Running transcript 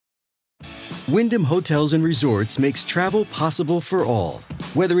Wyndham Hotels and Resorts makes travel possible for all.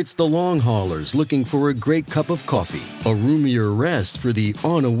 Whether it's the long haulers looking for a great cup of coffee, a roomier rest for the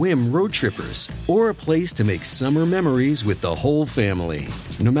on-a-whim road trippers, or a place to make summer memories with the whole family.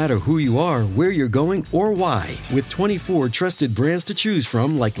 No matter who you are, where you're going, or why, with 24 trusted brands to choose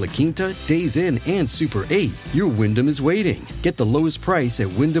from like La Quinta, Days Inn, and Super 8, your Wyndham is waiting. Get the lowest price at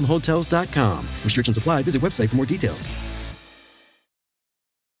WyndhamHotels.com. Restrictions apply. Visit website for more details.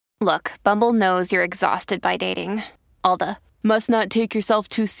 Look, Bumble knows you're exhausted by dating. All the, must not take yourself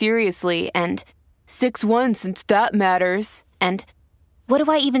too seriously, and 6'1" since that matters, and what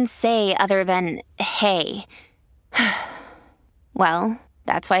do I even say other than, hey? Well,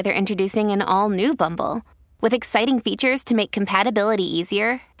 that's why they're introducing an all-new Bumble, with exciting features to make compatibility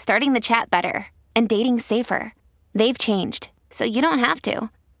easier, starting the chat better, and dating safer. They've changed, so you don't have to.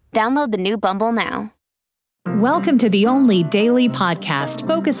 Download the new Bumble now. Welcome to the only daily podcast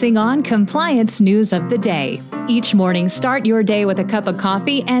focusing on compliance news of the day. Each morning, start your day with a cup of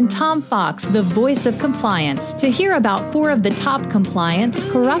coffee and Tom Fox, the voice of compliance, to hear about 4 of the top compliance,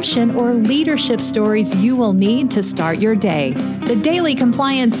 corruption, or leadership stories you will need to start your day. The Daily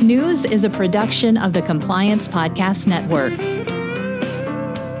Compliance News is a production of the Compliance Podcast Network.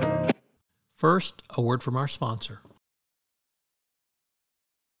 First, a word from our sponsor.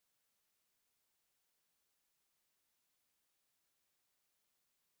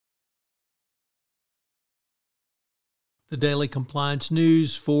 The Daily Compliance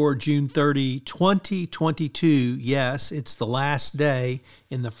News for June 30, 2022. Yes, it's the last day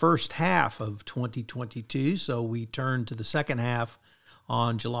in the first half of 2022, so we turn to the second half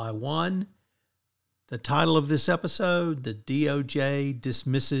on July 1. The title of this episode, The DOJ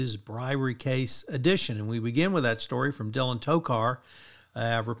Dismisses Bribery Case Edition. And we begin with that story from Dylan Tokar,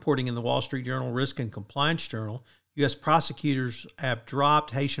 reporting in the Wall Street Journal Risk and Compliance Journal. U.S. prosecutors have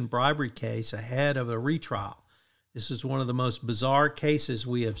dropped Haitian bribery case ahead of a retrial. This is one of the most bizarre cases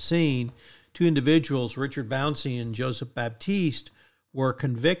we have seen. 2 individuals, Richard Bouncey and Joseph Baptiste, were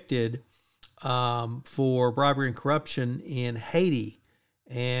convicted for bribery and corruption in Haiti.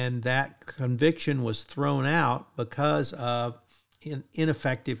 And that conviction was thrown out because of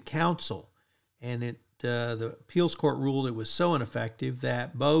ineffective counsel. And the appeals court ruled it was so ineffective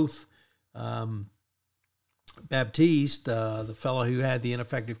that both Baptiste, the fellow who had the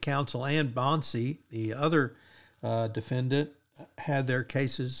ineffective counsel, and Bouncey, the other defendant, had their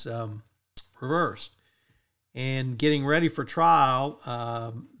cases reversed. And getting ready for trial,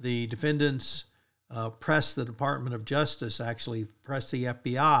 the defendants pressed the Department of Justice, actually pressed the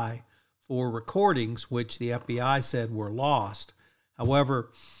FBI for recordings, which the FBI said were lost.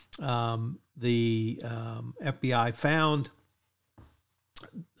 However, the FBI found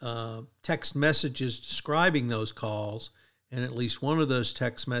text messages describing those calls, and at least one of those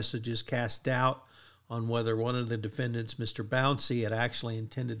text messages cast doubt on whether one of the defendants, Mr. Bouncey, had actually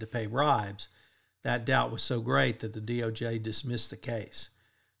intended to pay bribes. That doubt was so great that the DOJ dismissed the case.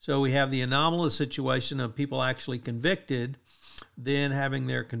 So we have the anomalous situation of people actually convicted, then having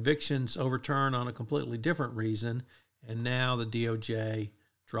their convictions overturned on a completely different reason, and now the DOJ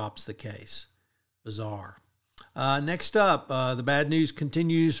drops the case. Bizarre. Next up, the bad news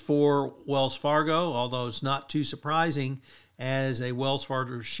continues for Wells Fargo, although it's not too surprising, as a Wells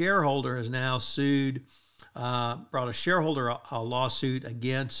Fargo shareholder has now brought a shareholder lawsuit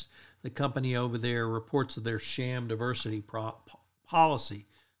against the company over their reports of their sham diversity policy.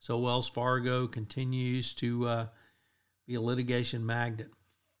 So Wells Fargo continues to be a litigation magnet.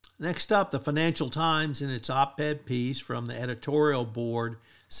 Next up, the Financial Times, in its op-ed piece from the editorial board,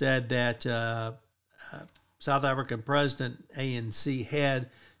 said that South African President ANC head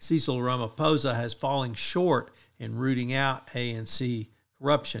Cyril Ramaphosa has fallen short in rooting out ANC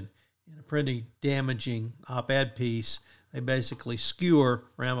corruption. In a pretty damaging op-ed piece, they basically skewer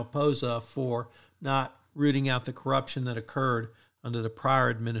Ramaphosa for not rooting out the corruption that occurred under the prior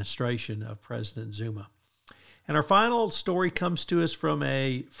administration of President Zuma. And our final story comes to us from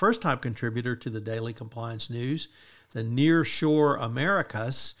a first-time contributor to the Daily Compliance News, the Nearshore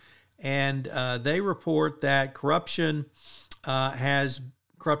Americas, and they report that corruption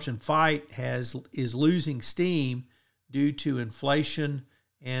fight is losing steam due to inflation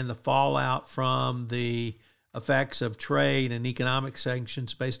and the fallout from the effects of trade and economic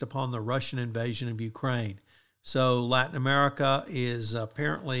sanctions based upon the Russian invasion of Ukraine. So Latin America is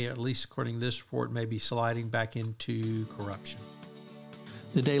apparently, at least according to this report, maybe sliding back into corruption.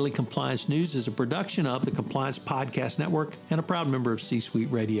 The Daily Compliance News is a production of the Compliance Podcast Network and a proud member of C-Suite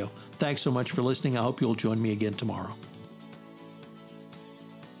Radio. Thanks so much for listening. I hope you'll join me again tomorrow.